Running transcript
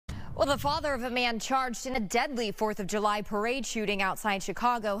Well, the father of a man charged in a deadly 4th of July parade shooting outside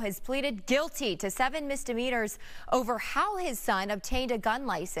Chicago has pleaded guilty to 7 misdemeanors over how his son obtained a gun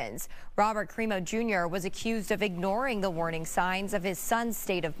license. Robert KRIV Jr. was accused of ignoring the warning signs of his son's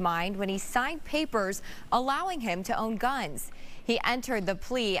state of mind when he signed papers allowing him to own guns. He entered the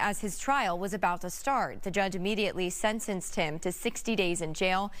plea as his trial was about to start. The judge immediately sentenced him to 60 days in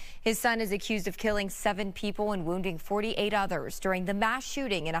jail. His son is accused of killing 7 people and wounding 48 others during the mass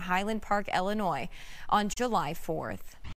shooting in a Highland Park, Illinois on July 4th.